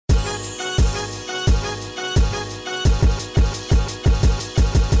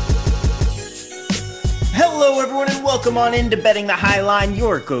Welcome on into Betting the Highline,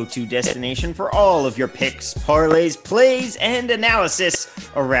 your go-to destination for all of your picks, parlays, plays, and analysis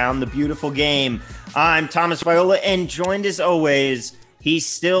around the beautiful game. I'm Thomas Viola, and joined as always, he's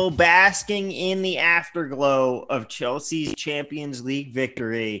still basking in the afterglow of Chelsea's Champions League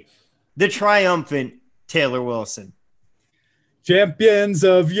victory, the triumphant Taylor Wilson. Champions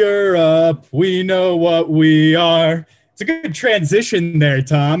of Europe, we know what we are. It's a good transition there,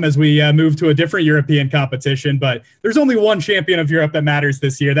 Tom, as we move to a different European competition. But there's only one champion of Europe that matters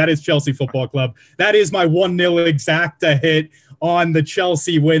this year. That is Chelsea Football Club. That is my 1-0 exact hit on the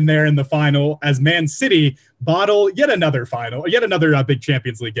Chelsea win there in the final as Man City bottle yet another big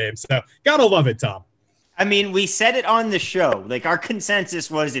Champions League game. So gotta love it, Tom. I mean, we said it on the show. Like, our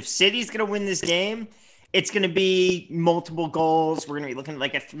consensus was if City's going to win this game, it's going to be multiple goals. We're going to be looking at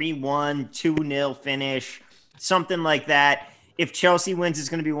like a 3-1, 2-0 finish, something like that. If Chelsea wins, it's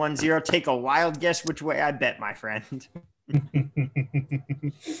going to be 1-0. Take a wild guess which way I bet, my friend.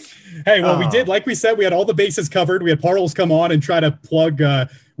 Hey, well, we did, like we said, we had all the bases covered. We had Parles come on and try to plug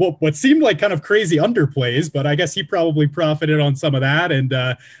what seemed like kind of crazy underplays, but I guess he probably profited on some of that. And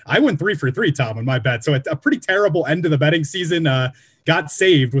I went 3 for 3, Tom, on my bet. So a pretty terrible end to the betting season got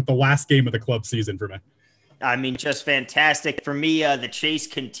saved with the last game of the club season for me. I mean, just fantastic. For me, the chase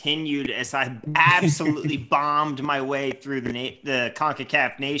continued as I absolutely bombed my way through the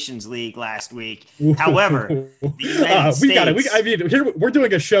CONCACAF Nations League last week. However, the United States... Here we're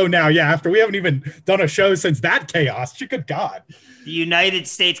doing a show now, after we haven't even done a show since that chaos. Good God. The United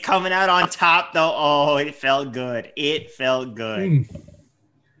States coming out on top, though. Oh, it felt good. It felt good.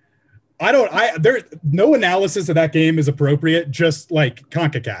 No analysis of that game is appropriate, just like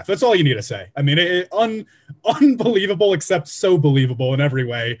CONCACAF. That's all you need to say. I mean, unbelievable, except so believable in every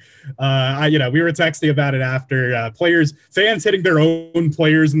way. We were texting about it after. Fans hitting their own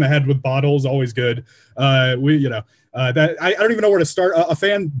players in the head with bottles, always good. I don't even know where to start. A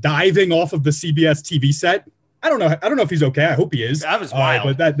fan diving off of the CBS TV set. I don't know if he's okay. I hope he is. That was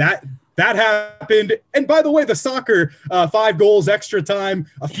wild. But that happened. And by the way, the soccer, 5 goals, extra time,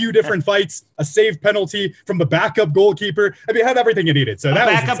 a few different fights, a saved penalty from the backup goalkeeper. I mean, it had everything you needed. So that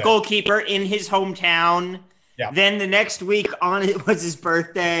was backup goalkeeper in his hometown. Yeah. Then the next week it was his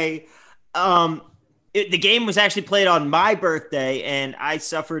birthday. The game was actually played on my birthday, and I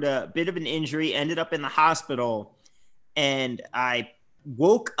suffered a bit of an injury, ended up in the hospital, and I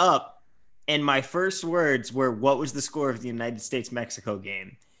woke up, and my first words were, "What was the score of the United States-Mexico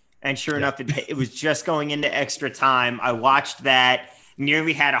game?" And sure enough, it was just going into extra time. I watched that,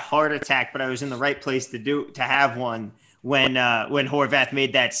 nearly had a heart attack, but I was in the right place to have one when Horvath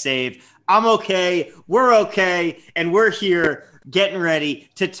made that save. I'm okay. We're okay. And we're here getting ready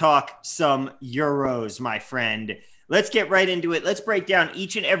to talk some Euros, my friend. Let's get right into it. Let's break down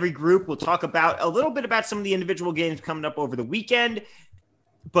each and every group. We'll talk about a little bit about some of the individual games coming up over the weekend.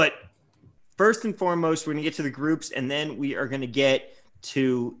 But first and foremost, we're going to get to the groups, and then we are going to get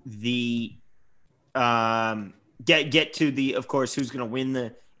to the of course, who's going to win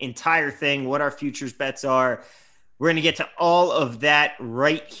the entire thing, what our futures bets are. We're going to get to all of that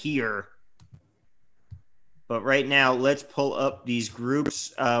right here. But right now, let's pull up these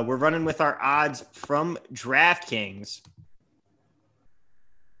groups. We're running with our odds from DraftKings.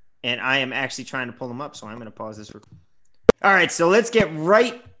 And I am actually trying to pull them up, so I'm going to pause this. All right, so let's get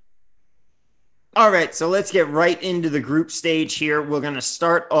right into the group stage here. We're going to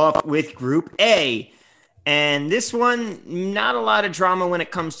start off with Group A. And this one, not a lot of drama when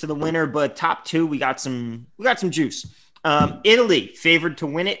it comes to the winner, but top 2, we got some juice. Italy favored to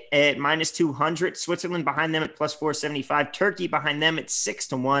win it at -200. Switzerland behind them at +475. Turkey behind them at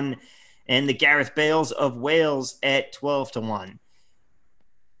 6-1. And the Gareth Bales of Wales at 12-1.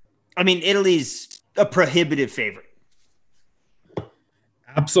 I mean, Italy's a prohibitive favorite.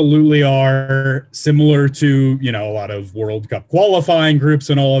 Absolutely are, similar to, a lot of World Cup qualifying groups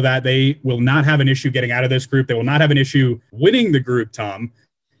and all of that. They will not have an issue getting out of this group. They will not have an issue winning the group, Tom.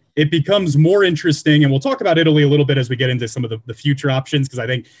 It becomes more interesting, and we'll talk about Italy a little bit as we get into some of the future options, because I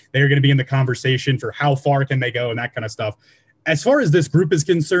think they're going to be in the conversation for how far can they go and that kind of stuff. As far as this group is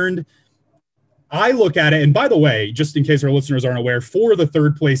concerned, I look at it, and by the way, just in case our listeners aren't aware, 4 of the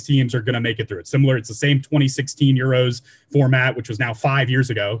third place teams are going to make it through. It's similar. It's the same 2016 Euros format, which was now 5 years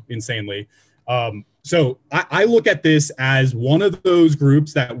ago, insanely. So I look at this as one of those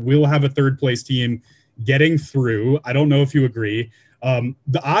groups that will have a third place team getting through. I don't know if you agree.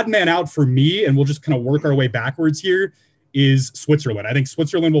 The odd man out for me, and we'll just kind of work our way backwards here, is Switzerland. I think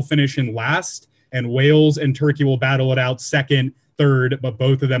Switzerland will finish in last, and Wales and Turkey will battle it out second, third, but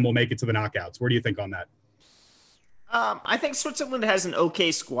both of them will make it to the knockouts. Where do you think on that? I think Switzerland has an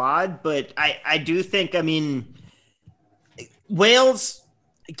okay squad, but I do think, Wales,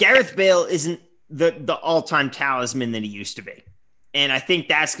 Gareth Bale isn't the all-time talisman that he used to be. And I think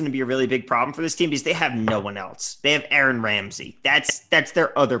that's going to be a really big problem for this team because they have no one else. They have Aaron Ramsey. That's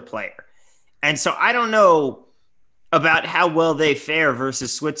their other player. And so I don't know about how well they fare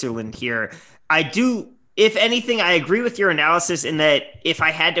versus Switzerland here. I do, if anything, I agree with your analysis in that if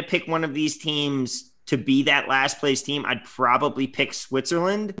I had to pick one of these teams to be that last place team, I'd probably pick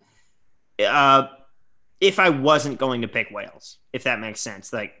Switzerland if I wasn't going to pick Wales, if that makes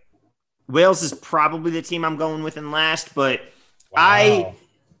sense. Like, Wales is probably the team I'm going with in last, but wow.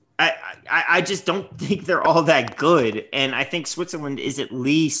 I just don't think they're all that good. And I think Switzerland is at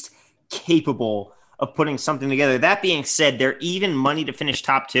least capable of putting something together. That being said, they're even money to finish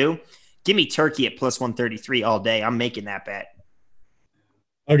top 2. Give me Turkey at plus 133 all day. I'm making that bet.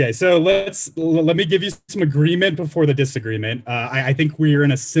 Okay, so let me give you some agreement before the disagreement. I think we're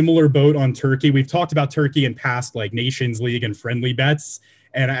in a similar boat on Turkey. We've talked about Turkey in past like Nations League and friendly bets,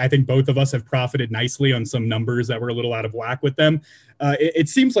 and I think both of us have profited nicely on some numbers that were a little out of whack with them. It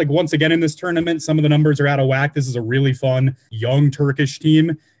seems like once again in this tournament, some of the numbers are out of whack. This is a really fun young Turkish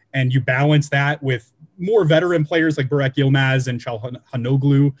team, and you balance that with more veteran players like Burak Yilmaz and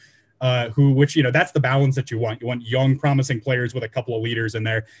Çalhanoğlu. Which that's the balance that you want. You want young, promising players with a couple of leaders in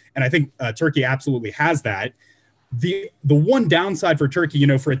there. And I think Turkey absolutely has that. The one downside for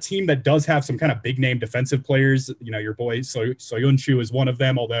Turkey, for a team that does have some kind of big name defensive players, your boy Soyuncu is one of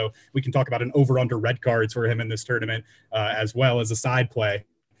them, although we can talk about an over-under red cards for him in this tournament as well as a side play.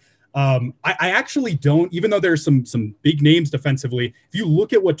 I actually don't, even though there's some big names defensively, if you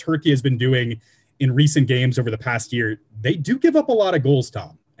look at what Turkey has been doing in recent games over the past year, they do give up a lot of goals,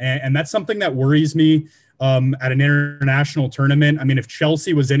 Tom. And that's something that worries me at an international tournament. I mean, if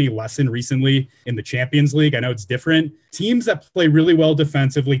Chelsea was any lesson recently in the Champions League, I know it's different. Teams that play really well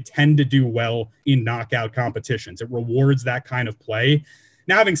defensively tend to do well in knockout competitions. It rewards that kind of play.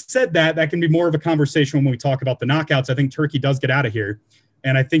 Now, having said that, that can be more of a conversation when we talk about the knockouts. I think Turkey does get out of here.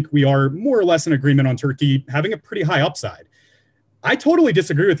 And I think we are more or less in agreement on Turkey having a pretty high upside. I totally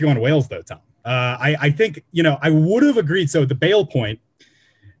disagree with you on Wales, though, Tom. I think, I would have agreed. So the Bale point,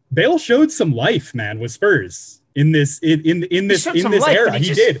 Bale showed some life, man, with Spurs in this era.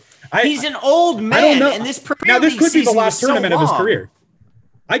 He did. He's an old man. I don't know. And this now this could be the last tournament of his career.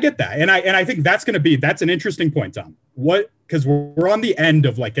 I get that, and I think that's an interesting point, Tom. Because we're on the end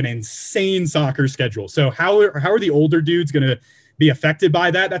of like an insane soccer schedule. So how are the older dudes going to be affected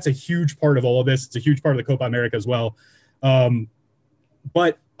by that? That's a huge part of all of this. It's a huge part of the Copa America as well.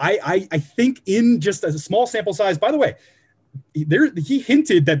 But I think in just a small sample size. By the way, he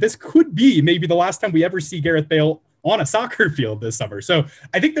hinted that this could be maybe the last time we ever see Gareth Bale on a soccer field this summer. So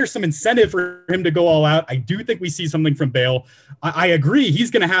I think there's some incentive for him to go all out. I do think we see something from Bale. I agree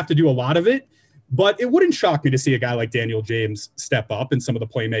he's going to have to do a lot of it, but it wouldn't shock me to see a guy like Daniel James step up in some of the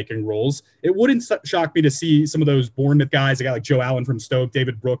playmaking roles. It wouldn't shock me to see some of those Bournemouth guys, a guy like Joe Allen from Stoke,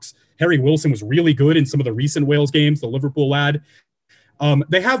 David Brooks. Harry Wilson was really good in some of the recent Wales games, the Liverpool lad.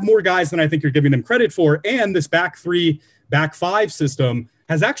 They have more guys than I think you're giving them credit for, and this back 3, back 5 system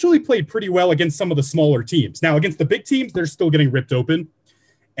has actually played pretty well against some of the smaller teams. Now, against the big teams, they're still getting ripped open.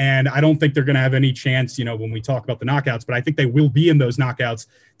 And I don't think they're going to have any chance, when we talk about the knockouts, but I think they will be in those knockouts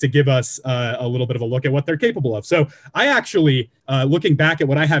to give us a little bit of a look at what they're capable of. So I actually, looking back at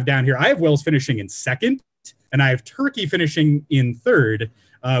what I have down here, I have Wales finishing in 2nd, and I have Turkey finishing in 3rd,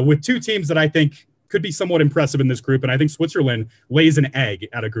 with 2 teams that I think could be somewhat impressive in this group. And I think Switzerland lays an egg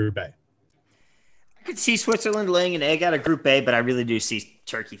out of Group A. I could see Switzerland laying an egg out of Group A, but I really do see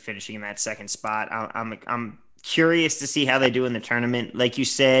Turkey finishing in that 2nd spot. I'm curious to see how they do in the tournament. Like you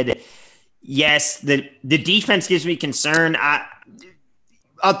said, yes, the defense gives me concern.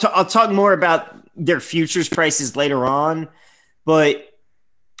 I'll talk more about their futures prices later on, but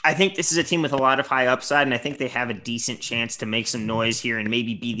I think this is a team with a lot of high upside, and I think they have a decent chance to make some noise here and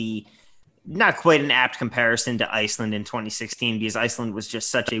maybe be not quite an apt comparison to Iceland in 2016 because Iceland was just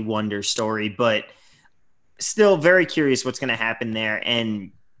such a wonder story, but still very curious what's going to happen there.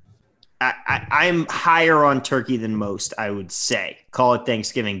 And I'm higher on Turkey than most, I would say. Call it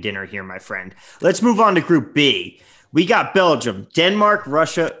Thanksgiving dinner here, my friend. Let's move on to Group B. We got Belgium, Denmark,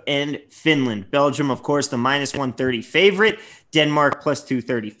 Russia, and Finland. Belgium, of course, the minus 130 favorite. Denmark plus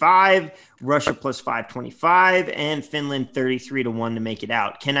 235, Russia plus 525, and Finland 33-1 to make it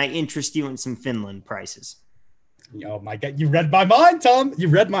out. Can I interest you in some Finland prices? Oh my God, you read my mind, Tom. You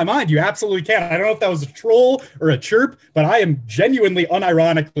read my mind. You absolutely can. I don't know if that was a troll or a chirp, but I am genuinely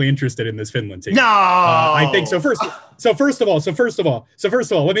unironically interested in this Finland team. No, I think so. First of all, let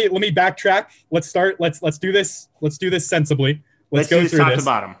me backtrack. Let's do this. Let's do this sensibly. Let's go do this through top this to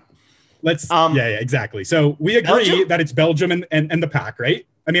bottom. Exactly. So we agree Belgium? that it's Belgium and the pack, right?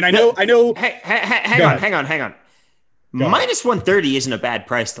 I mean, I know. Hang on. Minus 130 isn't a bad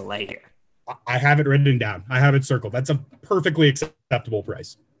price to lay here. I have it written down. I have it circled. That's a perfectly acceptable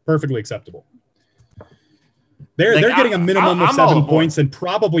price. Perfectly acceptable. They're getting a minimum of 7 points and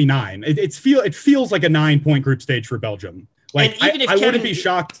probably 9. It feels like a 9-point group stage for Belgium. Like I wouldn't be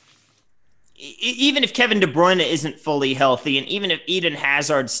shocked. Even if Kevin De Bruyne isn't fully healthy, and even if Eden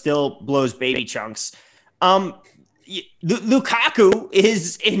Hazard still blows baby chunks, Lukaku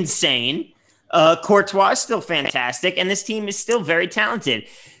is insane. Courtois is still fantastic, and this team is still very talented.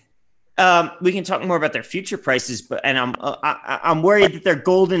 We can talk more about their future prices, and I'm worried that their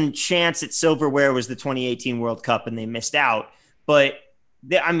golden chance at silverware was the 2018 World Cup, and they missed out. But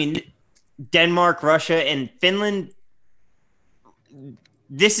Denmark, Russia, and Finland.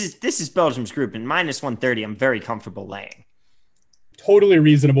 This is Belgium's group, and minus 130. I'm very comfortable laying. Totally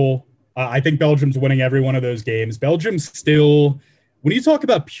reasonable. I think Belgium's winning every one of those games. Belgium's still, when you talk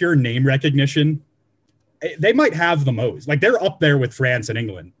about pure name recognition, they might have the most. Like, they're up there with France and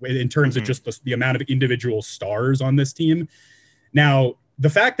England in terms of just the amount of individual stars on this team. Now, the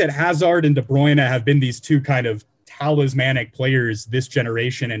fact that Hazard and De Bruyne have been these two kind of talismanic players this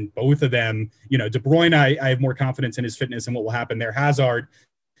generation, and both of them, De Bruyne, I have more confidence in his fitness and what will happen there. Hazard,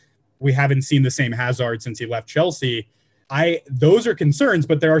 we haven't seen the same Hazard since he left Chelsea. Those are concerns,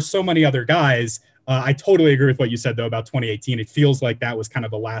 but there are so many other guys. I totally agree with what you said, though, about 2018. It feels like that was kind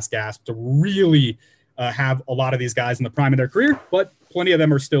of the last gasp to really have a lot of these guys in the prime of their career, but plenty of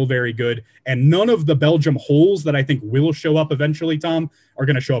them are still very good. And none of the Belgium holes that I think will show up eventually, Tom, are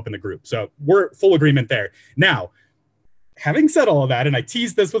going to show up in the group. So we're full agreement there. Now, having said all of that, and I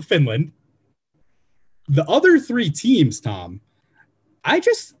teased this with Finland, the other 3 teams, Tom,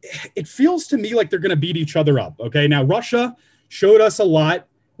 it feels to me like they're going to beat each other up. Okay. Now, Russia showed us a lot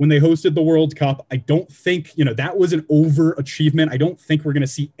when they hosted the World Cup. I don't think, that was an overachievement. I don't think we're going to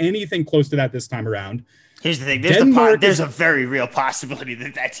see anything close to that this time around. Here's the thing. There's a very real possibility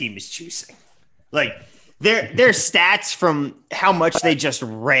that team is choosing. Like, their stats from how much they just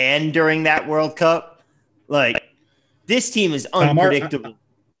ran during that World Cup, like, this team is unpredictable.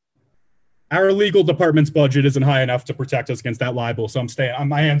 Our legal department's budget isn't high enough to protect us against that libel, so I'm staying.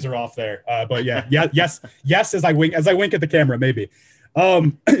 My hands are off there. But yes. As I wink at the camera, maybe.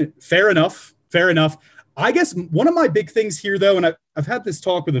 Fair enough. I guess one of my big things here, though, and I've had this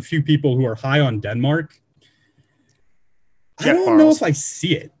talk with a few people who are high on Denmark. I don't know if I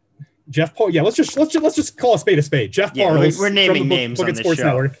see it. Jeff Paul. Yeah, let's just call a spade a spade. Jeff Parles. We're naming names on this Sports show.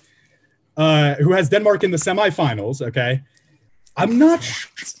 Network, who has Denmark in the semifinals. Okay, I'm not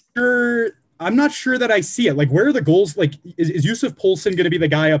sure that I see it. Like, where are the goals? Like, is Yusuf Poulsen going to be the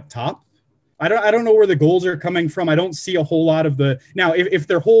guy up top? I don't know where the goals are coming from. I don't see a whole lot of now, if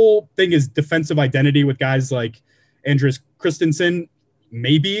their whole thing is defensive identity with guys like Andreas Christensen,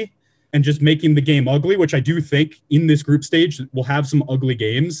 maybe, and just making the game ugly, which I do think in this group stage we'll have some ugly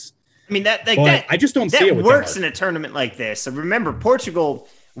games. I mean, I just don't see it. That works in a tournament like this. So remember, Portugal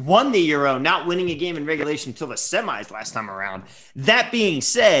won the Euro, not winning a game in regulation until the semis last time around. That being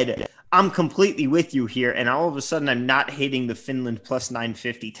said, I'm completely with you here, and all of a sudden I'm not hating the Finland plus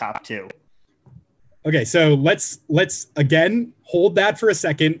 950 top 2. Okay, so let's again hold that for a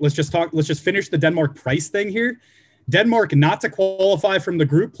second. Let's just finish the Denmark price thing here. Denmark not to qualify from the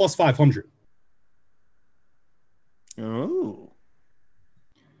group plus 500. Oh.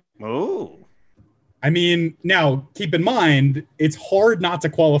 I mean, now keep in mind, it's hard not to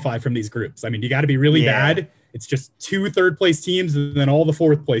qualify from these groups. I mean, you got to be really bad. It's just 2 third-place teams and then all the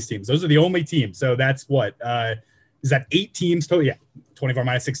fourth-place teams. Those are the only teams. So that's what? Is that 8 teams total? Yeah, 24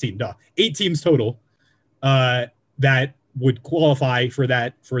 minus 16. 8 teams total that would qualify for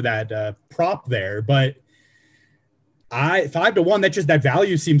that prop there. But 5-1, that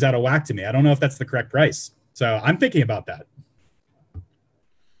value seems out of whack to me. I don't know if that's the correct price. So I'm thinking about that.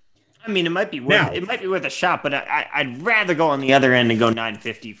 I mean, it might be worth a shot, but I'd rather go on the other end and go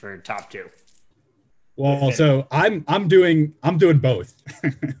 950 for top 2. Well, so I'm doing both.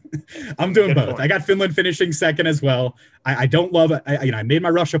 I'm doing both. Point. I got Finland finishing second as well. I don't love it. I made my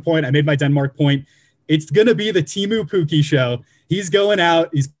Russia point. I made my Denmark point. It's gonna be the Teemu Pukki show. He's going out.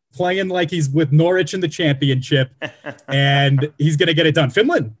 He's playing like he's with Norwich in the championship, and he's gonna get it done.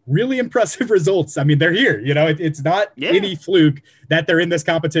 Finland, really impressive results. I mean, they're here. It's not any fluke that they're in this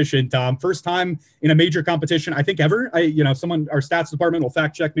competition. Tom, first time in a major competition, I think ever. Our stats department will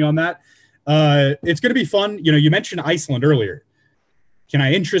fact check me on that. It's going to be fun. You mentioned Iceland earlier. Can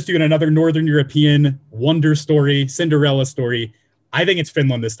I interest you in another Northern European wonder story, Cinderella story? I think it's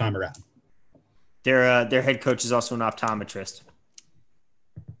Finland this time around. Their head coach is also an optometrist.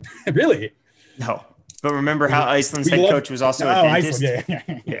 Really? No. But remember how Iceland's head coach was also a dentist?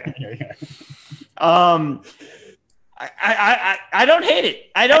 Iceland, yeah. I don't hate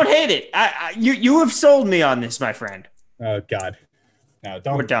it. I don't hate it. You have sold me on this, my friend. Oh God. No,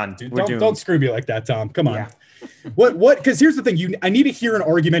 We're done. Dude, We're don't screw me like that, Tom. Come on. Yeah. What? Because here's the thing. I need to hear an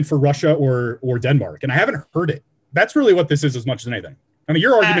argument for Russia or Denmark, and I haven't heard it. That's really what this is as much as anything. I mean,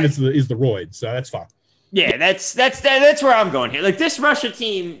 your argument is the roid, so that's fine. Yeah, that's where I'm going here. Like, this Russia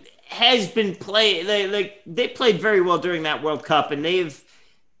team has been playing. They played very well during that World Cup, and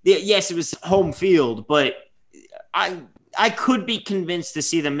yes, it was home field, but I could be convinced to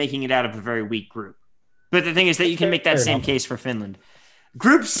see them making it out of a very weak group. But the thing is that you can make that same case for Finland.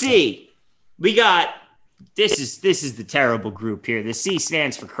 Group C, we got this is the terrible group here. The C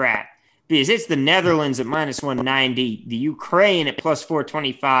stands for crap because it's the Netherlands at -190, the Ukraine at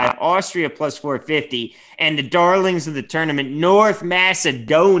 +425, Austria +450, and the darlings of the tournament, North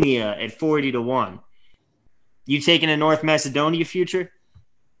Macedonia at 40-1. You taking a North Macedonia future?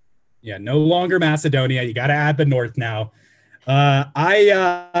 Yeah, no longer Macedonia. You got to add the North now.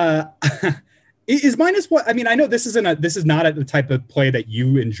 Is minus what? I mean, I know this is not the type of play that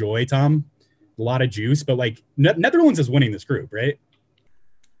you enjoy, Tom. A lot of juice, but like Netherlands is winning this group, right?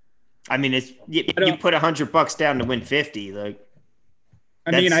 I mean, it's you put $100 down to win 50. Like,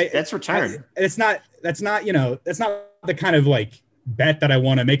 that's return. That's not that's not the kind of like bet that I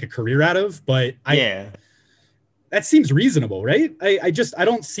want to make a career out of. But that seems reasonable, right? I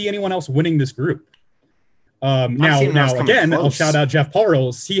don't see anyone else winning this group. Now again, I'll shout out Jeff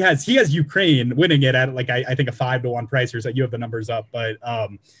Parles. He has Ukraine winning it at like I think a 5-1 price, or so you have the numbers up. But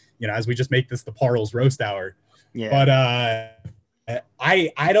as we just make this the Parles roast hour. Yeah. But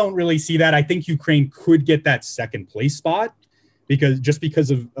I don't really see that. I think Ukraine could get that second place spot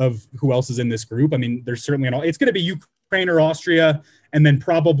because of who else is in this group. I mean, there's certainly it's going to be Ukraine or Austria, and then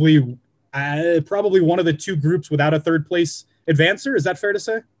probably one of the two groups without a third place advancer. Is that fair to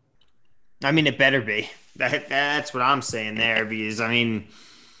say? I mean, it better be. That's what I'm saying there, because I mean,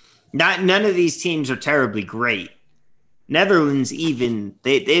 none of these teams are terribly great. Netherlands, even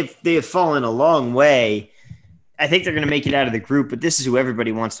they've fallen a long way. I think they're going to make it out of the group, but this is who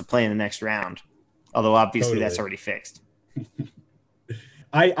everybody wants to play in the next round. Although obviously that's already fixed.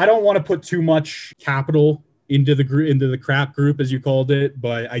 I don't want to put too much capital into the crap group, as you called it,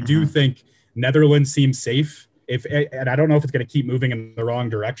 but I do think Netherlands seems safe. And I don't know if it's going to keep moving in the wrong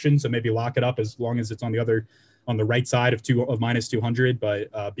direction, so maybe lock it up as long as it's on the right side of -200.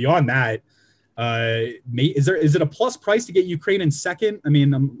 But beyond that, is it a plus price to get Ukraine in second? I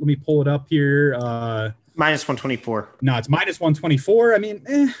mean, let me pull it up here. -124. No, it's -124. I mean,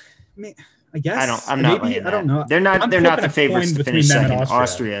 I guess I'm not. Maybe, I don't know. They're not the favorites to finish second.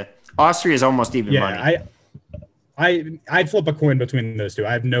 Austria is almost even money. I'd flip a coin between those two.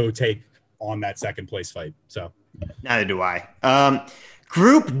 I have no take on that second place fight. So neither do I.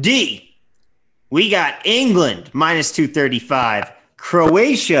 Group D, we got England -235,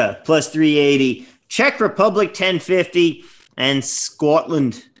 Croatia +380, Czech Republic 1050, and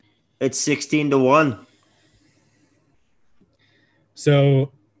Scotland at 16-1.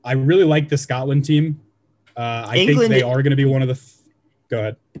 So I really like the Scotland team. I think they are going to be one of the. Go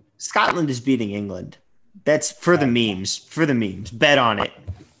ahead. Scotland is beating England. That's for the memes. For the memes, bet on it.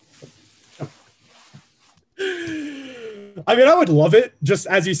 I mean, I would love it, just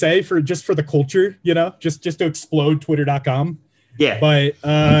as you say, for the culture, just to explode Twitter.com. Yeah. But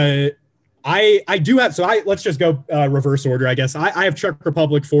I do have, let's just go reverse order, I guess. I have Czech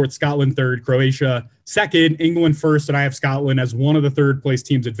Republic fourth, Scotland third, Croatia second, England first, and I have Scotland as one of the third place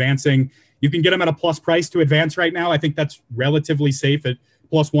teams advancing. You can get them at a plus price to advance right now. I think that's relatively safe at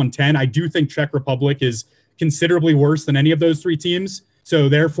 +110. I do think Czech Republic is considerably worse than any of those three teams. So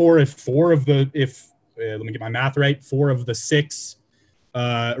therefore, let me get my math right, 4 of the 6,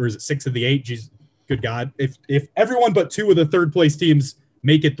 or is it 6 of the 8? Geez, good God. If everyone but 2 of the third place teams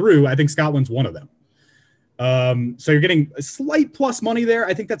make it through, I think Scotland's one of them. So you're getting a slight plus money there.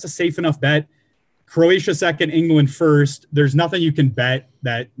 I think that's a safe enough bet. Croatia second, England first. There's nothing you can bet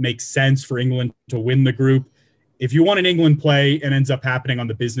that makes sense for England to win the group. If you want an England play and ends up happening on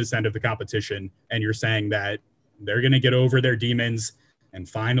the business end of the competition, and you're saying that they're going to get over their demons and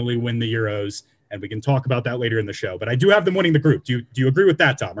finally win the Euros, and we can talk about that later in the show. But I do have them winning the group. Do you agree with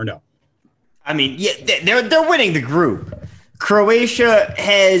that, Tom, or no? I mean, yeah, they're winning the group. Croatia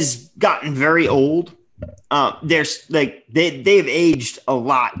has gotten very old. They've aged a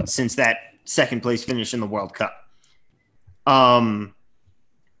lot since that second place finish in the World Cup.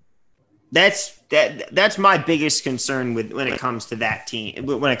 That's my biggest concern when it comes to that team.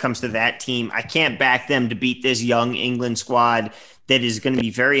 When it comes to that team, I can't back them to beat this young England squad. that is going to be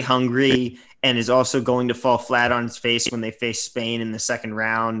very hungry and is also going to fall flat on its face when they face Spain in the second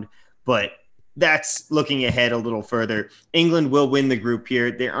round. But that's looking ahead a little further. England will win the group here.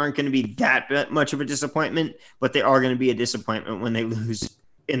 They aren't going to be that much of a disappointment, but they are going to be a disappointment when they lose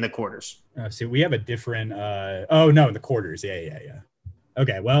in the quarters. So we have a different in the quarters. Yeah.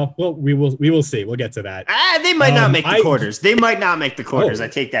 Okay, well, we will see. We'll get to that. They might not make the quarters. They might not make the quarters. I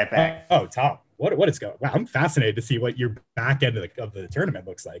take that back. Tom, what is going? Wow, I'm fascinated to see what your back end of the tournament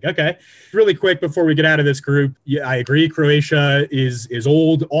looks like. Okay, really quick before we get out of this group, yeah, I agree. Croatia is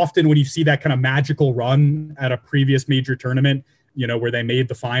old. Often when you see that kind of magical run at a previous major tournament, where they made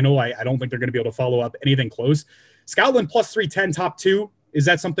the final, I don't think they're going to be able to follow up anything close. Scotland plus 310, top 2. Is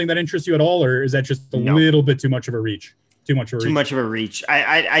that something that interests you at all, or is that just a little bit too much of a reach? Too much of a reach.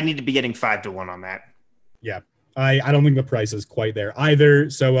 I need to be getting 5-1 on that. Yeah, I don't think the price is quite there either.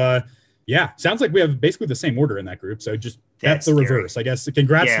 So sounds like we have basically the same order in that group. So just that's the reverse, I guess.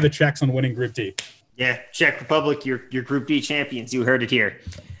 Congrats to the Czechs on winning Group D. Yeah, Czech Republic, your Group D champions. You heard it here.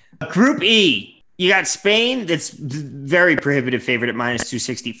 Group E, you got Spain, that's very prohibitive favorite at minus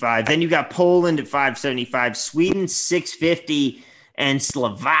 265. Then you got Poland at 575, Sweden 650, and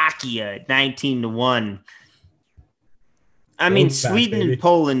Slovakia at 19-1. I mean, Sweden and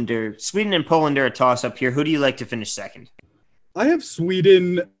Poland are a toss-up here. Who do you like to finish second? I have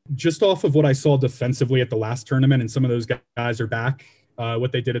Sweden just off of what I saw defensively at the last tournament, and some of those guys are back.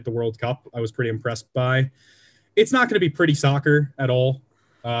 What they did at the World Cup, I was pretty impressed by. It's not going to be pretty soccer at all.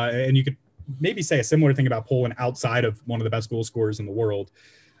 And you could maybe say a similar thing about Poland outside of one of the best goal scorers in the world.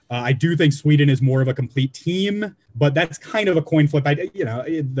 I do think Sweden is more of a complete team, but that's kind of a coin flip.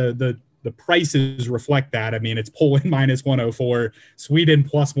 The prices reflect that. I mean, it's Poland minus 104, Sweden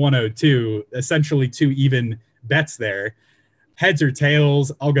plus 102, essentially 2 even bets there. Heads or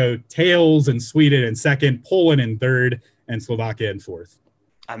tails, I'll go tails and Sweden in second, Poland in third, and Slovakia in fourth.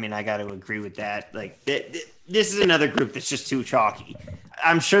 I mean, I got to agree with that. Like, this is another group that's just too chalky.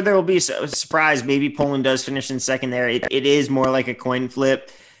 I'm sure there will be a surprise. Maybe Poland does finish in second there. It is more like a coin flip,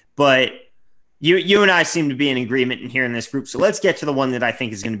 but You and I seem to be in agreement in here in this group. So let's get to the one that I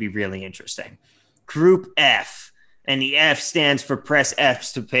think is going to be really interesting. Group F. And the F stands for press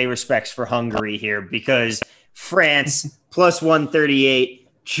Fs to pay respects for Hungary here, because France plus 138,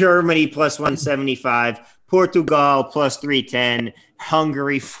 Germany plus 175, Portugal plus 310,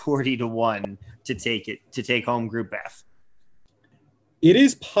 Hungary 40-1 to take home Group F. It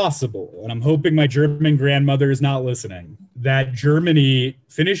is possible, and I'm hoping my German grandmother is not listening, that Germany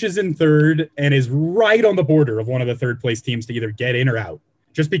finishes in third and is right on the border of one of the third place teams to either get in or out,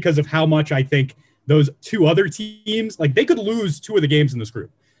 just because of how much I think those 2 other teams, like, they could lose 2 of the games in this group.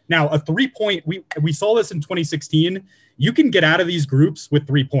 Now, a 3-point, we saw this in 2016. You can get out of these groups with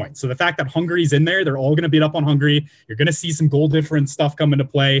 3 points. So the fact that Hungary's in there, they're all going to beat up on Hungary. You're going to see some goal difference stuff come into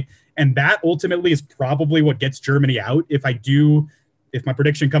play. And that ultimately is probably what gets Germany out if my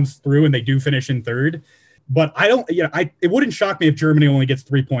prediction comes through and they do finish in third. But it wouldn't shock me if Germany only gets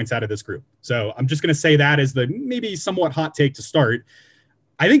 3 points out of this group. So I'm just going to say that as the maybe somewhat hot take to start.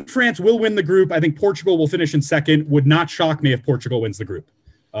 I think France will win the group. I think Portugal will finish in second. Would not shock me if Portugal wins the group.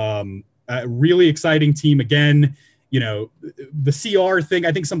 A really exciting team again. The CR thing,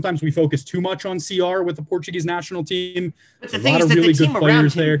 I think sometimes we focus too much on CR with the Portuguese national team. But the thing is that the team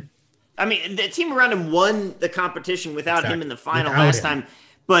around him, I mean, the team around him won the competition without him in the final last time.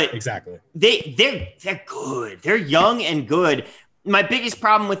 But exactly, they're good. They're young and good. My biggest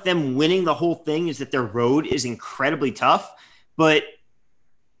problem with them winning the whole thing is that their road is incredibly tough. But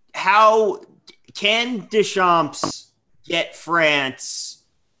how can Deschamps get France?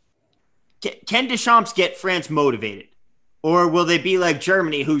 Can Deschamps get France motivated? Or will they be like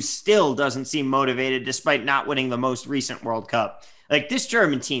Germany, who still doesn't seem motivated despite not winning the most recent World Cup? Like, this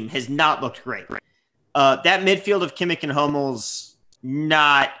German team has not looked great. That midfield of Kimmich and Hummels,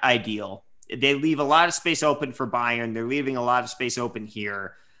 not ideal. They leave a lot of space open for Bayern. They're leaving a lot of space open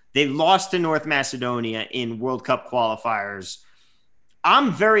here. They lost to North Macedonia in World Cup qualifiers.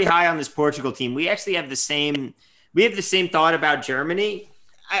 I'm very high on this Portugal team. We actually have the same thought about Germany.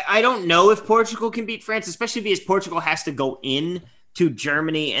 I don't know if Portugal can beat France, especially because Portugal has to go in to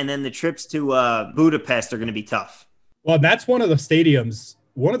Germany, and then the trips to Budapest are going to be tough. Well, that's one of the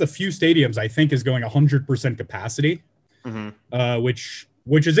few stadiums I think is going 100% capacity, which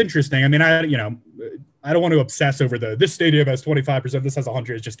is interesting. I mean, I don't want to obsess over this stadium has 25%, this has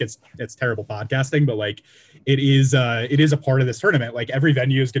 100. It's terrible podcasting, but like it is a part of this tournament. Like, every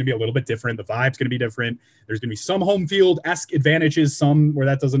venue is going to be a little bit different. The vibe's going to be different. There's going to be some home field-esque advantages, some where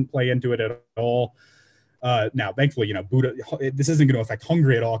that doesn't play into it at all. Now, thankfully, this isn't going to affect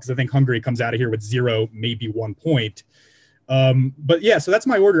Hungary at all, because I think Hungary comes out of here with 0, maybe 1 point. But yeah, so that's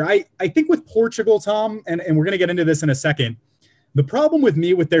my order. I think with Portugal, Tom, and we're going to get into this in a second. The problem with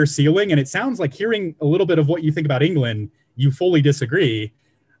me with their ceiling, and it sounds like hearing a little bit of what you think about England, you fully disagree.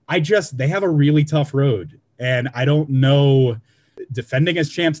 They have a really tough road. And I don't know, defending as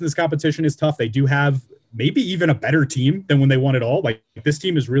champs in this competition is tough. They do have maybe even a better team than when they won it all. Like, this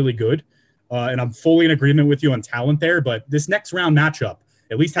team is really good. And I'm fully in agreement with you on talent there. But this next round matchup,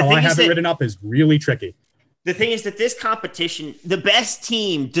 at least how I have it written up, is really tricky. The thing is that this competition, the best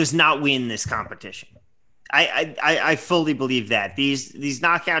team does not win this competition. I fully believe that. These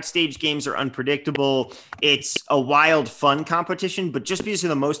knockout stage games are unpredictable. It's a wild, fun competition, but just because you're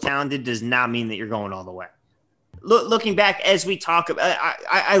the most talented does not mean that you're going all the way. Looking back as we talk about,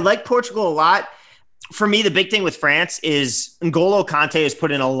 I like Portugal a lot. For me, the big thing with France is N'Golo Kanté has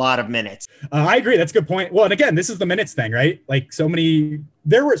put in a lot of minutes. I agree. That's a good point. Well, and again, this is the minutes thing, right? Like, so many,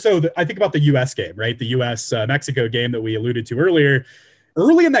 I think about the U.S. game, right? The U.S.-Mexico game that we alluded to earlier.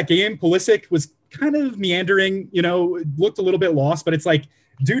 Early in that game, Pulisic was kind of meandering, looked a little bit lost, but it's like,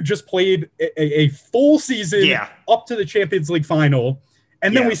 dude just played a full season up to the Champions League final.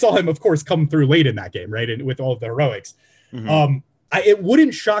 And then we saw him, of course, come through late in that game, right? And with all of the heroics. Mm-hmm. It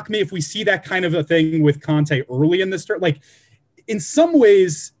wouldn't shock me if we see that kind of a thing with Conte early in the start. Like, in some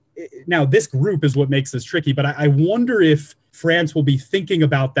ways, now this group is what makes this tricky, but I wonder if France will be thinking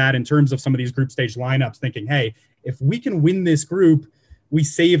about that in terms of some of these group stage lineups, thinking, hey, if we can win this group, we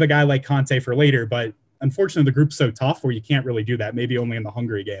save a guy like Conte for later. But unfortunately, the group's so tough where you can't really do that, maybe only in the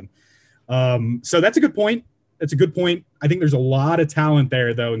Hungary game. So that's a good point. That's a good point. I think there's a lot of talent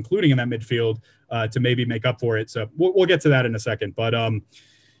there, though, including in that midfield, to maybe make up for it. So we'll get to that in a second. But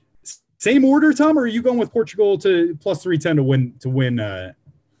same order, Tom, or are you going with Portugal to plus 310 to win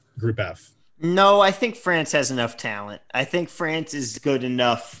Group F? No, I think France has enough talent. I think France is good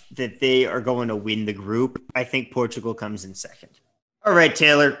enough that they are going to win the group. I think Portugal comes in second. All right,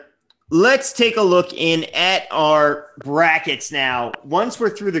 Taylor, let's take a look in at our brackets now. Once we're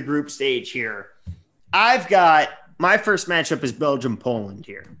through the group stage here, I've got my first matchup is Belgium-Poland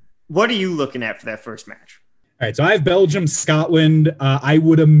here. What are you looking at for that first match? All right, so I have Belgium-Scotland. I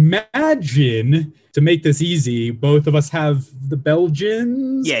would imagine, to make this easy, both of us have the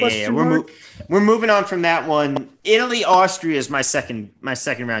Belgians. Yeah. We're moving on from that one. Italy-Austria is my second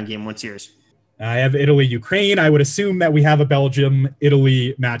round game. What's yours? I have Italy-Ukraine. I would assume that we have a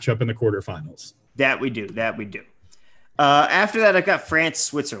Belgium-Italy matchup in the quarterfinals. That we do. After that, I've got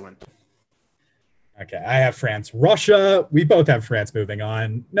France-Switzerland. Okay, I have France-Russia. We both have France moving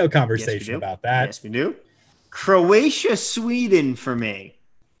on. No conversation about that. Yes, we do. Croatia-Sweden for me.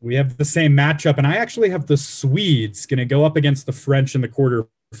 We have the same matchup, and I actually have the Swedes going to go up against the French in the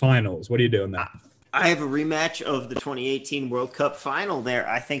quarterfinals. What are you doing there? I have a rematch of the 2018 World Cup final there.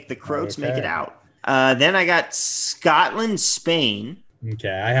 I think the Croats make it out. Then I got Scotland-Spain.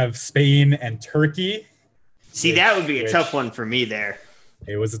 Okay, I have Spain and Turkey. See, that would be a tough one for me there.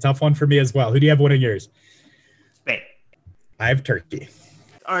 It was a tough one for me as well. Who do you have winning yours? Spain. I have Turkey.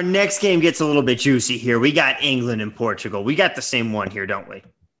 Our next game gets a little bit juicy here. We got England and Portugal. We got the same one here, don't we?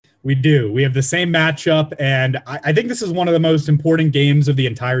 We do. We have the same matchup, and I think this is one of the most important games of the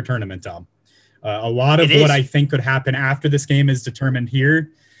entire tournament, Tom. A lot of what I think could happen after this game is determined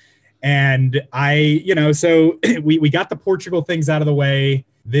here. And so we got the Portugal things out of the way.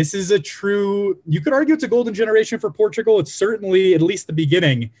 This is you could argue it's a golden generation for Portugal. It's certainly at least the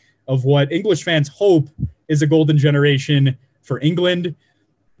beginning of what English fans hope is a golden generation for England.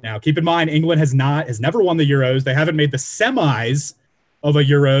 Now, keep in mind, England has never won the Euros. They haven't made the semis of a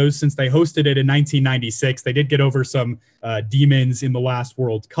Euros since they hosted it in 1996. They did get over some demons in the last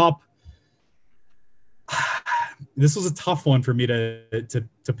World Cup. This was a tough one for me to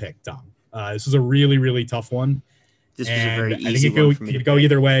pick, Tom. This was a really, really tough one. This was a very easy one for me to go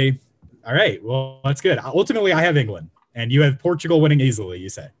either way. All right, well, that's good. Ultimately, I have England, and you have Portugal winning easily, you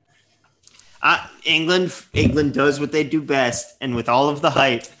say. England does what they do best, and with all of the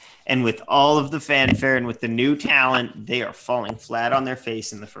hype and with all of the fanfare and with the new talent, they are falling flat on their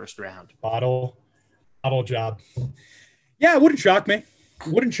face in the first round. Bottle job. Yeah, it wouldn't shock me.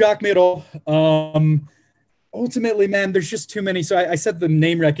 Wouldn't shock me at all. Ultimately, man, there's just too many. So I said the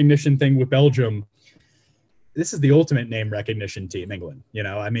name recognition thing with Belgium. This is the ultimate name recognition team, England.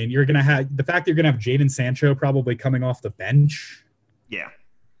 I mean, you're going to have the fact that you're going to have Jadon Sancho probably coming off the bench. Yeah.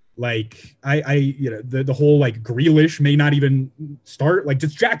 Like the whole like Grealish may not even start. Like,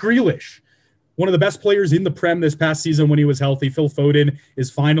 it's Jack Grealish, one of the best players in the Prem this past season when he was healthy. Phil Foden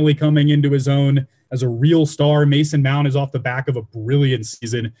is finally coming into his own as a real star. Mason Mount is off the back of a brilliant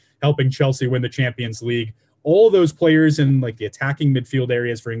season, helping Chelsea win the Champions League. All those players in like the attacking midfield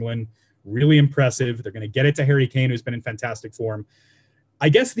areas for England really impressive. They're going to get it to Harry Kane, who's been in fantastic form. I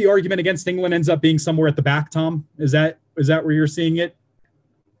guess the argument against England ends up being somewhere at the back, Tom. Is that where you're seeing it?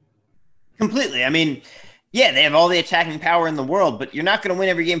 Completely. I mean, yeah, they have all the attacking power in the world, but you're not going to win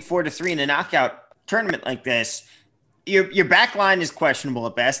every game 4-3 in a knockout tournament like this. Your back line is questionable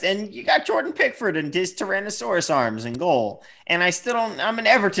at best, and you got Jordan Pickford and his Tyrannosaurus arms in goal. And I'm an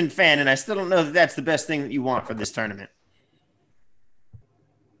Everton fan, and I still don't know that that's the best thing that you want for this tournament.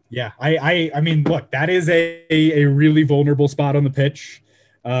 Yeah, I mean, look, that is a really vulnerable spot on the pitch.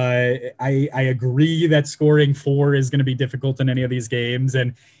 I agree that scoring 4 is going to be difficult in any of these games.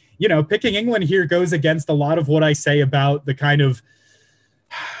 And, you know, picking England here goes against a lot of what I say about the kind of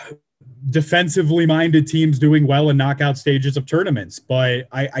defensively minded teams doing well in knockout stages of tournaments. But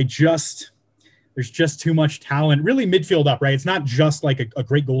there's just too much talent, really midfield up, right? It's not just like a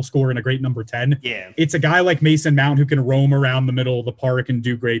great goal scorer and a great number 10. Yeah. It's a guy like Mason Mount who can roam around the middle of the park and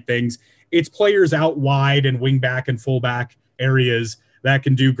do great things. It's players out wide and wing back and fullback areas that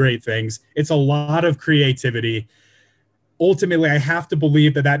can do great things. It's a lot of creativity. Ultimately, I have to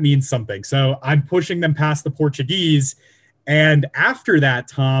believe that means something. So I'm pushing them past the Portuguese. And after that,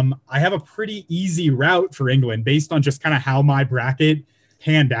 Tom, I have a pretty easy route for England based on just kind of how my bracket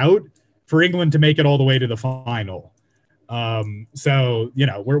panned out for England to make it all the way to the final. So, you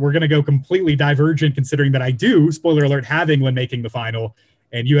know, we're going to go completely divergent considering that I do, spoiler alert, have England making the final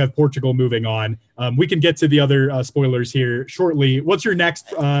and you have Portugal moving on. We can get to the other spoilers here shortly. What's your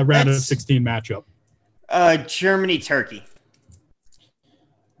next round of 16 matchup? Germany-Turkey.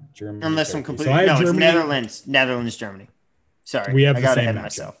 Germany. Unless I'm completely it's Netherlands, Germany. Sorry, we have I the got same ahead matchup. of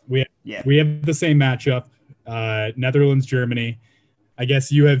myself. We have the same matchup. Netherlands, Germany. I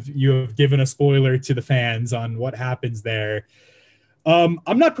guess you have given a spoiler to the fans on what happens there. I'm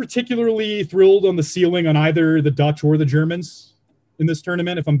not particularly thrilled on the ceiling on either the Dutch or the Germans in this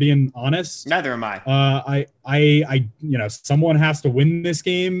tournament, if I'm being honest. Neither am I. I someone has to win this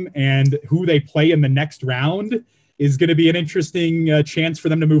game, and who they play in the next round is going to be an interesting chance for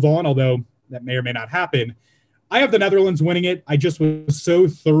them to move on, although that may or may not happen. I have the Netherlands winning it. I just was so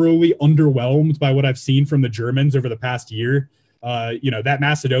thoroughly underwhelmed by what I've seen from the Germans over the past year. That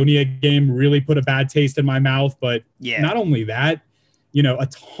Macedonia game really put a bad taste in my mouth, but not only that, a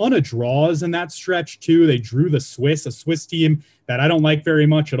ton of draws in that stretch too. They drew a Swiss team that I don't like very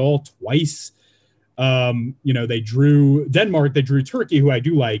much at all, twice. They drew Denmark, they drew Turkey, who I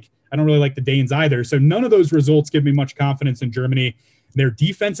do like. I don't really like the Danes either. So none of those results give me much confidence in Germany. Their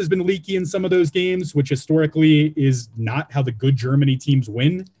defense has been leaky in some of those games, which historically is not how the good Germany teams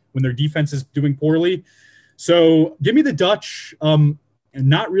win, when their defense is doing poorly. So give me the Dutch, and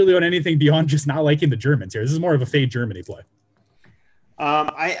not really on anything beyond just not liking the Germans here. This is more of a fade Germany play.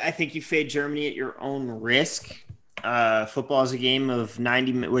 I think you fade Germany at your own risk. Football is a game of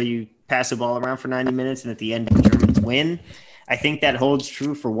 90 minutes where you pass the ball around for 90 minutes and at the end the Germans win. I think that holds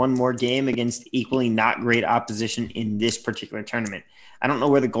true for one more game against equally not great opposition in this particular tournament. I don't know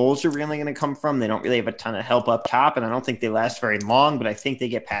where the goals are really going to come from. They don't really have a ton of help up top, and I don't think they last very long, but I think they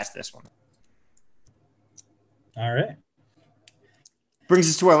get past this one. All right. Brings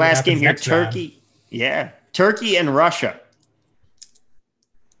us to our last game here, Turkey. Yeah, Turkey and Russia.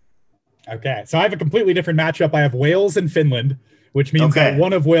 Okay, so I have a completely different matchup. I have Wales and Finland, which means that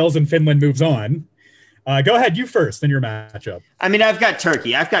one of Wales and Finland moves on. Go ahead, you first in your matchup. I mean, I've got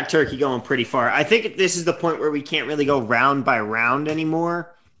Turkey. I've got Turkey going pretty far. I think this is the point where we can't really go round by round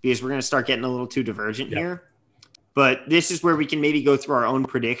anymore because we're going to start getting a little too divergent here. But this is where we can maybe go through our own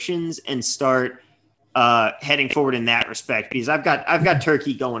predictions and start heading forward in that respect because I've got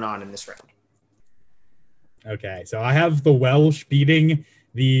Turkey going on in this round. Okay, so I have the Welsh beating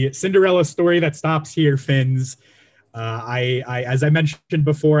the Cinderella story that stops here, Finns. I as I mentioned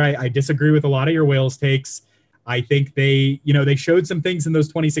before, I disagree with a lot of your Wales takes. I think they showed some things in those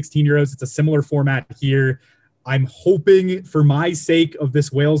 2016 Euros. It's a similar format here. I'm hoping, for my sake of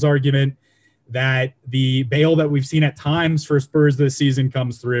this Wales argument, that the Bale that we've seen at times for Spurs this season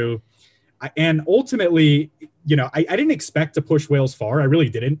comes through. And ultimately, I didn't expect to push Wales far. I really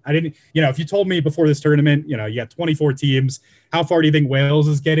didn't. If you told me before this tournament, you got 24 teams, how far do you think Wales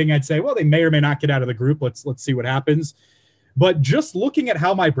is getting? I'd say, well, they may or may not get out of the group. Let's see what happens. But just looking at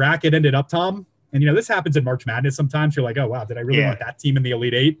how my bracket ended up, Tom, and this happens in March Madness sometimes. You're like, oh, wow, did I really want that team in the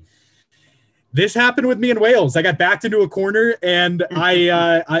Elite Eight? This happened with me in Wales. I got backed into a corner, and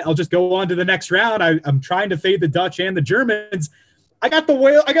I'll just go on to the next round. I'm trying to fade the Dutch and the Germans. I got the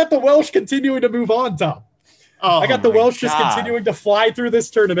Welsh continuing to move on, Tom. I got the Welsh just continuing to fly through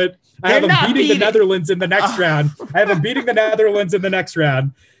this tournament. I have them beating the Netherlands in the next round.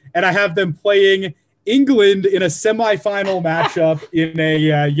 And I have them playing England in a semifinal matchup in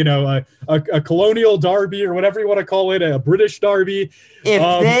a colonial derby or whatever you want to call it, a British derby.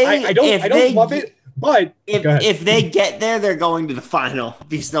 I don't love it, but if they get there, they're going to the final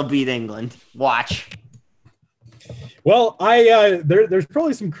because they'll beat England. Watch. Well, there's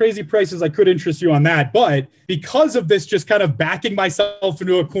probably some crazy prices I could interest you on that, but because of this, just kind of backing myself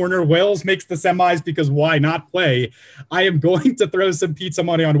into a corner, Wales makes the semis because why not play? I am going to throw some pizza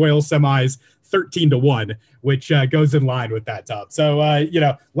money on Wales semis, 13-1, which goes in line with that top. So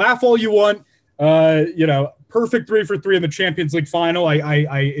laugh all you want. Perfect 3 for 3 in the Champions League final.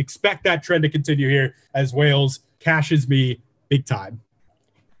 I expect that trend to continue here as Wales cashes me big time.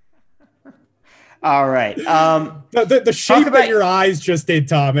 All right. The shape that your eyes just did,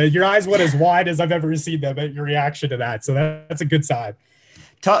 Tom. Your eyes went as wide as I've ever seen them at your reaction to that. So that's a good sign.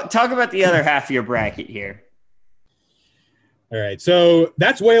 Talk about the other half of your bracket here. All right. So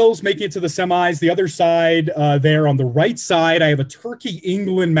that's Wales making it to the semis. The other side there on the right side, I have a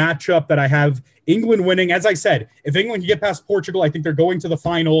Turkey-England matchup that I have England winning. As I said, if England can get past Portugal, I think they're going to the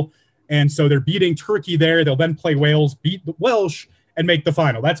final. And so they're beating Turkey there. They'll then play Wales, beat the Welsh, and make the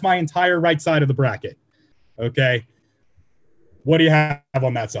final. That's my entire right side of the bracket. Okay. What do you have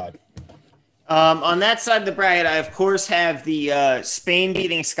on that side? On that side of the bracket, I, of course, have the Spain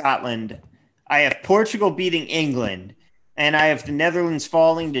beating Scotland. I have Portugal beating England. And I have the Netherlands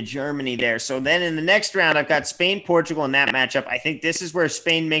falling to Germany there. So then in the next round, I've got Spain, Portugal in that matchup. I think this is where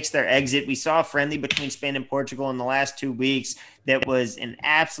Spain makes their exit. We saw a friendly between Spain and Portugal in the last 2 weeks that was an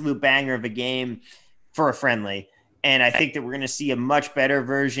absolute banger of a game for a friendly. And I think that we're going to see a much better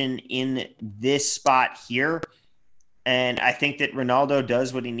version in this spot here. And I think that Ronaldo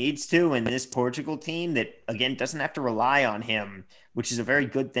does what he needs to in this Portugal team that, again, doesn't have to rely on him, which is a very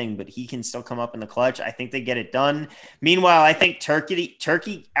good thing, but he can still come up in the clutch. I think they get it done. Meanwhile, I think Turkey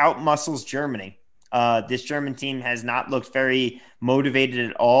outmuscles Germany. This German team has not looked very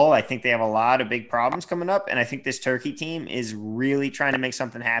motivated at all. I think they have a lot of big problems coming up, and I think this Turkey team is really trying to make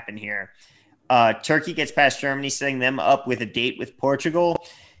something happen here. Turkey gets past Germany, setting them up with a date with Portugal.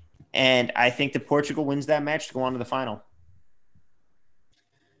 And I think that Portugal wins that match to go on to the final.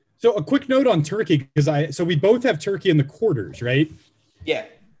 So a quick note on Turkey, so we both have Turkey in the quarters, right? Yeah.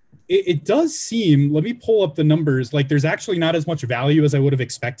 It does seem, let me pull up the numbers, like there's actually not as much value as I would have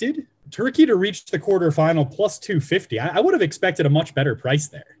expected. Turkey to reach the quarterfinal plus 250. I would have expected a much better price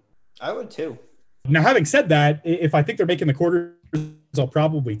there. I would too. Now, having said that, if I think they're making the quarters, I'll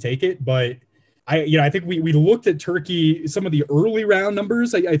probably take it, but I think we looked at Turkey, some of the early round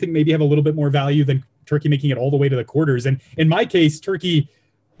numbers, I think maybe have a little bit more value than Turkey making it all the way to the quarters. And in my case, Turkey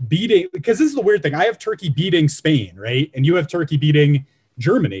beating, because this is the weird thing, I have Turkey beating Spain, right? And you have Turkey beating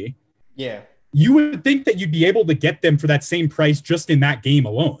Germany. Yeah. You would think that you'd be able to get them for that same price just in that game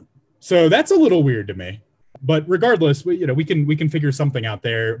alone. So that's a little weird to me. But regardless, we can figure something out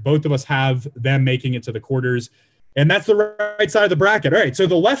there. Both of us have them making it to the quarters. And that's the right side of the bracket. All right, so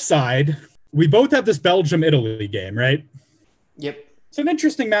the left side, we both have this Belgium-Italy game, right? Yep. It's an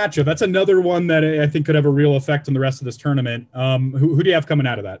interesting matchup. That's another one that I think could have a real effect on the rest of this tournament. Who do you have coming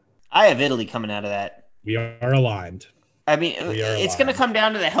out of that? I have Italy coming out of that. We are aligned. I mean, it's going to come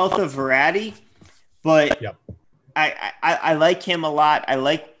down to the health of Verratti, but yep. I like him a lot.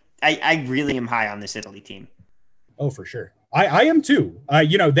 I really am high on this Italy team. Oh, for sure. I am too.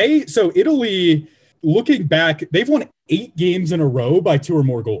 Italy, looking back, they've won 8 games in a row by 2 or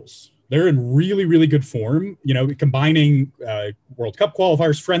more goals. They're in really, really good form, combining World Cup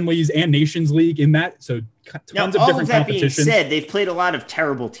qualifiers, friendlies, and Nations League in that. So tons of different competitions. Being said, they've played a lot of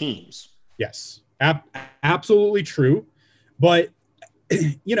terrible teams. Yes, absolutely true. But,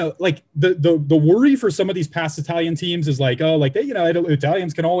 like the worry for some of these past Italian teams is like,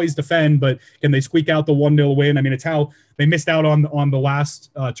 Italians can always defend, but can they squeak out the 1-0 win? I mean, it's how they missed out on the last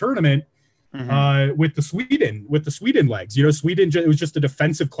tournament. Mm-hmm. With the Sweden legs, Sweden, it was just a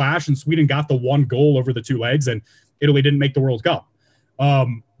defensive clash and Sweden got the 1 goal over the 2 legs and Italy didn't make the World Cup.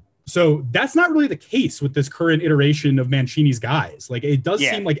 So that's not really the case with this current iteration of Mancini's guys. Like it does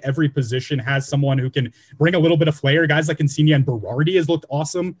seem like every position has someone who can bring a little bit of flair. Guys like Insigne and Berardi has looked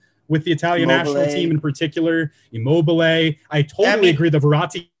awesome with the Italian national team in particular. Immobile. I totally agree. The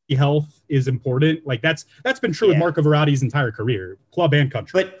Verratti health is important. Like that's been true with Marco Verratti's entire career, club and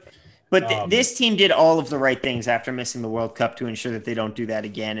country. But this team did all of the right things after missing the World Cup to ensure that they don't do that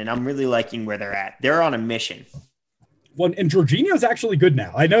again. And I'm really liking where they're at. They're on a mission. Well, and Jorginho's actually good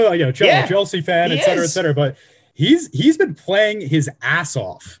now. I know, Chelsea fan, et cetera, but he's been playing his ass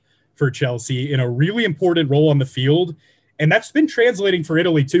off for Chelsea in a really important role on the field. And that's been translating for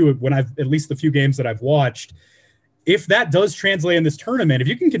Italy too, when at least the few games that I've watched. if that does translate in this tournament, if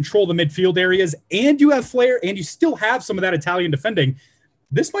you can control the midfield areas and you have flair and you still have some of that Italian defending,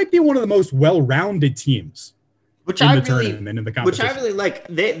 this might be one of the most well-rounded teams which I really like.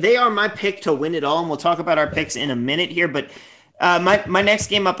 They are my pick to win it all, and we'll talk about our picks in a minute here. But my next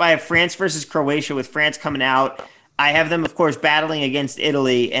game up, I have France versus Croatia, with France coming out. I have them, of course, battling against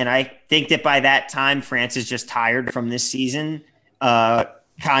Italy, and I think that by that time, France is just tired from this season.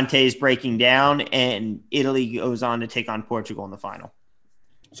 Conte is breaking down, and Italy goes on to take on Portugal in the final.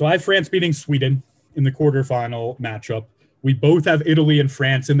 So I have France beating Sweden in the quarterfinal matchup. We both have Italy and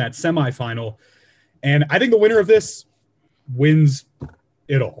France in that semifinal. And I think the winner of this wins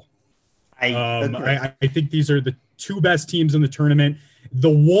it all. I think these are the two best teams in the tournament. The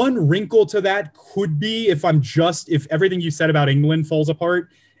one wrinkle to that could be if everything you said about England falls apart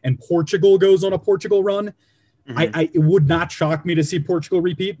and Portugal goes on a Portugal run. It would not shock me to see Portugal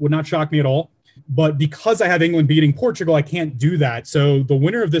repeat, would not shock me at all. But because I have England beating Portugal, I can't do that. So the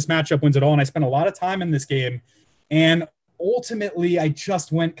winner of this matchup wins it all. And I spent a lot of time in this game. And ultimately, I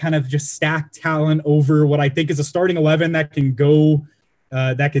just went kind of just stacked talent over what I think is a starting 11 that can go,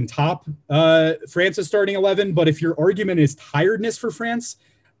 that can top France's starting 11. But if your argument is tiredness for France,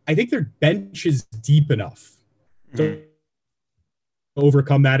 I think their bench is deep enough to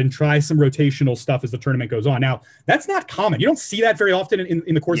overcome that and try some rotational stuff as the tournament goes on. Now, that's not common. You don't see that very often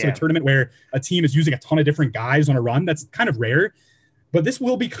in the course of a tournament where a team is using a ton of different guys on a run. That's kind of rare. But this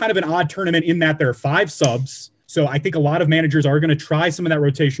will be kind of an odd tournament in that there are 5 subs. So I think a lot of managers are going to try some of that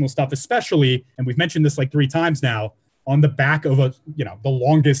rotational stuff, especially, and we've mentioned this like 3 times now, on the back of the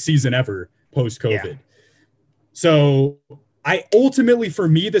longest season ever post-COVID. Yeah. So I ultimately, for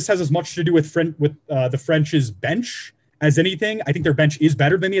me, this has as much to do with the French's bench as anything. I think their bench is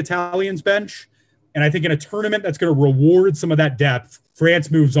better than the Italians' bench. And I think in a tournament that's going to reward some of that depth, France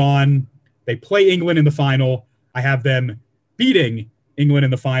moves on. They play England in the final. I have them beating England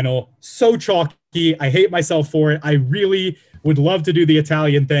in the final. So chalky. I hate myself for it. I really would love to do the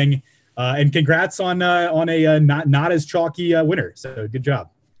Italian thing. And congrats on a not as chalky winner. So good job.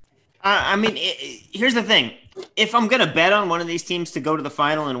 Here's the thing. If I'm going to bet on one of these teams to go to the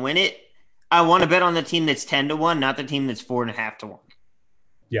final and win it, I want to bet on the team that's 10-1, not the team that's 4.5-1.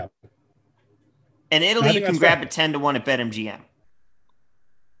 Yeah. And Italy, you can grab a 10-1 at BetMGM.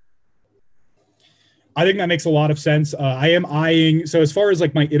 I think that makes a lot of sense. I am eyeing, so as far as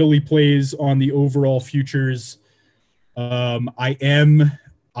like my Italy plays on the overall futures, I am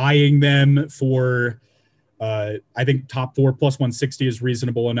eyeing them for, I think top 4 plus 160 is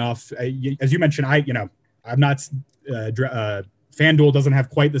reasonable enough. As you mentioned, I'm not, FanDuel doesn't have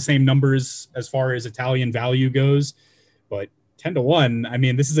quite the same numbers as far as Italian value goes, but 10-1, I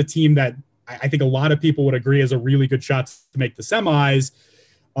mean, this is a team that I think a lot of people would agree has a really good shot to make the semis.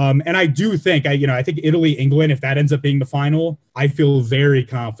 And I do think, I think Italy, England, if that ends up being the final, I feel very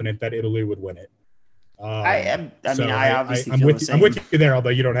confident that Italy would win it. I obviously I'm feel with the you. same. I'm with you there, although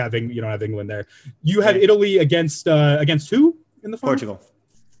you don't have England there. You have Italy against who in the final? Portugal.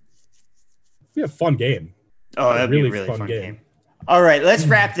 It'd be a fun game. Oh, that'd be a really fun game. All right, let's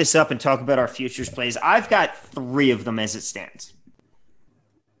wrap this up and talk about our futures plays. I've got 3 of them as it stands.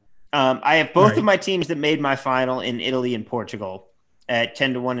 I have both of my teams that made my final in Italy and Portugal at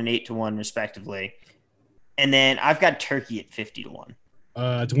 10-1 and 8-1 respectively. And then I've got Turkey at 50-1.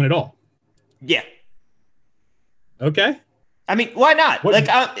 To win it all. Yeah. Okay. I mean, why not?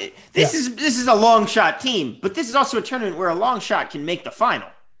 This is a long shot team, but this is also a tournament where a long shot can make the final.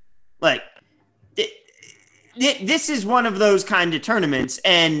 Like, this is one of those kind of tournaments,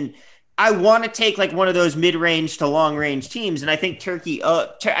 and I want to take like one of those mid-range to long-range teams, and I think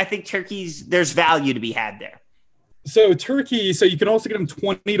Turkey's there's value to be had there. So Turkey, you can also get them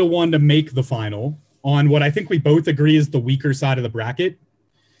 20-1 to make the final on what I think we both agree is the weaker side of the bracket.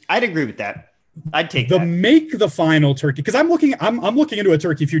 I'd agree with that. I'd take the that. Make the final Turkey, because I'm looking into a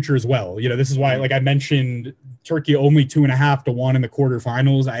Turkey future as well. This is why, like I mentioned, Turkey only 2.5-1 in the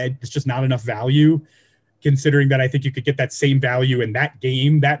quarterfinals. It's just not enough value, considering that I think you could get that same value in that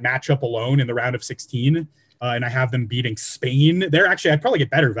game, that matchup alone in the round of 16. And I have them beating Spain. I'd probably get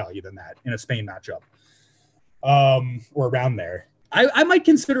better value than that in a Spain matchup. Or around there. I might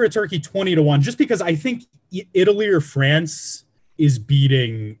consider a Turkey 20-1 just because I think Italy or France is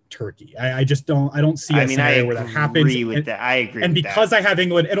beating Turkey. I don't see a scenario where that happens. I agree with that. And because I have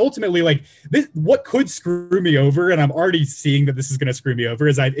England, and ultimately, like this, what could screw me over, and I'm already seeing that this is going to screw me over,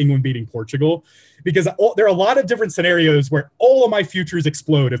 is I have England beating Portugal, because there are a lot of different scenarios where all of my futures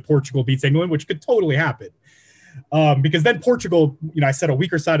explode if Portugal beats England, which could totally happen. Because then Portugal, I said a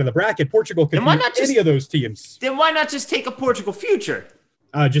weaker side of the bracket. Portugal could beat any of those teams. Then why not just take a Portugal future?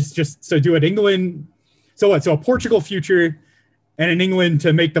 So do it England. So what? So a Portugal future and an England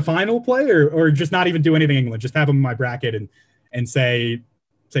to make the final play, or just not even do anything England, just have them in my bracket and say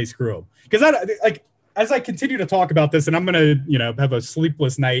screw them. Because like as I continue to talk about this, and I'm gonna have a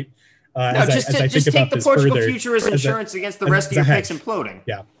sleepless night. As I think take about the this Portugal further, future as insurance against the rest of your picks imploding.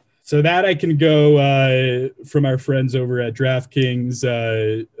 Yeah. So that I can go from our friends over at DraftKings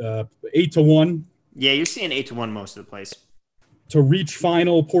 8-1. Yeah, you're seeing 8-1 most of the place. To reach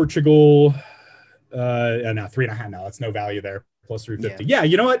final, Portugal. No, 3.5. No, that's no value there. Plus 350. Yeah,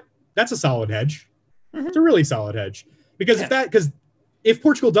 you know what? That's a solid hedge. Mm-hmm. It's a really solid hedge because if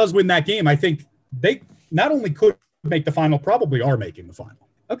Portugal does win that game, I think they not only could make the final, probably are making the final.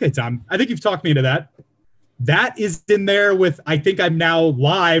 Okay, Tom, I think you've talked me into that. That is in there with, I think I'm now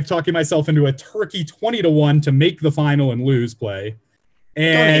live talking myself into a Turkey 20-1 to make the final and lose play.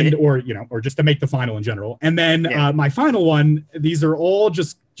 And, or just to make the final in general. And then my final one, these are all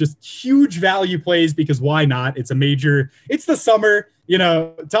just huge value plays because why not? It's the summer,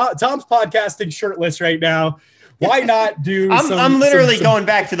 Tom's podcasting shirtless right now. Why not do I'm literally going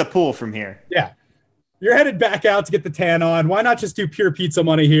back to the pool from here. Yeah. You're headed back out to get the tan on. Why not just do pure pizza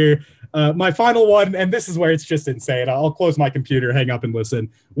money here? My final one, and this is where it's just insane. I'll close my computer, hang up and listen.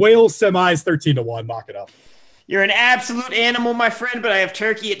 Wales semis 13-1, mock it up. You're an absolute animal, my friend, but I have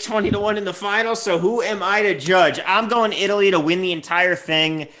Turkey at 20-1 in the final, so who am I to judge? I'm going Italy to win the entire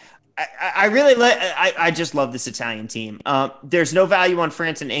thing. I just love this Italian team. There's no value on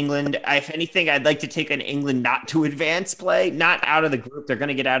France and England. If anything, I'd like to take an England not to advance play, not out of the group. They're going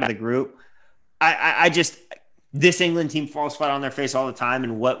to get out of the group. This England team falls flat on their face all the time,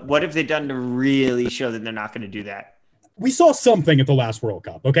 and what have they done to really show that they're not going to do that? We saw something at the last World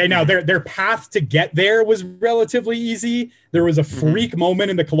Cup. Okay, now their path to get there was relatively easy. There was a freak moment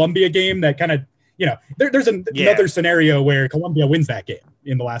in the Colombia game that kind of, there's another scenario where Colombia wins that game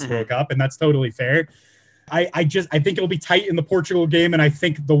in the last World Cup, and that's totally fair. I think it'll be tight in the Portugal game, and I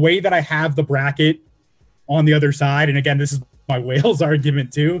think the way that I have the bracket on the other side, and again, this is my Wales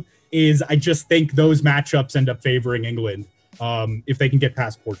argument too, is I just think those matchups end up favoring England if they can get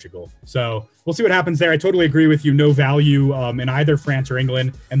past Portugal. So we'll see what happens there. I totally agree with you. No value in either France or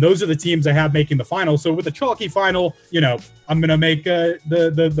England. And those are the teams I have making the final. So with a chalky final, I'm going to make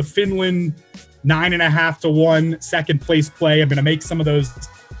the Finland 9.5-1 second place play. I'm going to make some of those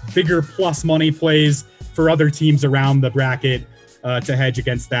bigger plus money plays for other teams around the bracket to hedge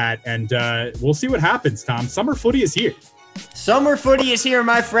against that. And we'll see what happens, Tom. Summer footy is here. Summer footy is here,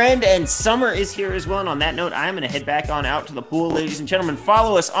 my friend, and summer is here as well. And on that note, I'm going to head back on out to the pool. Ladies and gentlemen,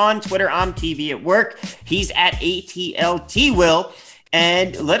 follow us on Twitter. I'm TV at Work. He's at ATLTWill.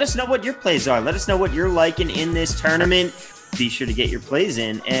 And let us know what your plays are. Let us know what you're liking in this tournament. Be sure to get your plays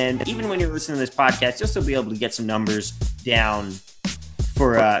in. And even when you're listening to this podcast, you'll still be able to get some numbers down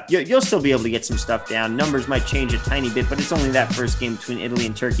for you'll still be able to get some stuff down. Numbers might change a tiny bit, but it's only that first game between Italy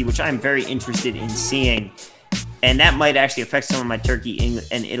and Turkey, which I'm very interested in seeing. And that might actually affect some of my Turkey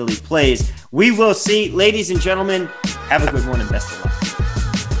and Italy plays. We will see. Ladies and gentlemen, have a good one and best of luck.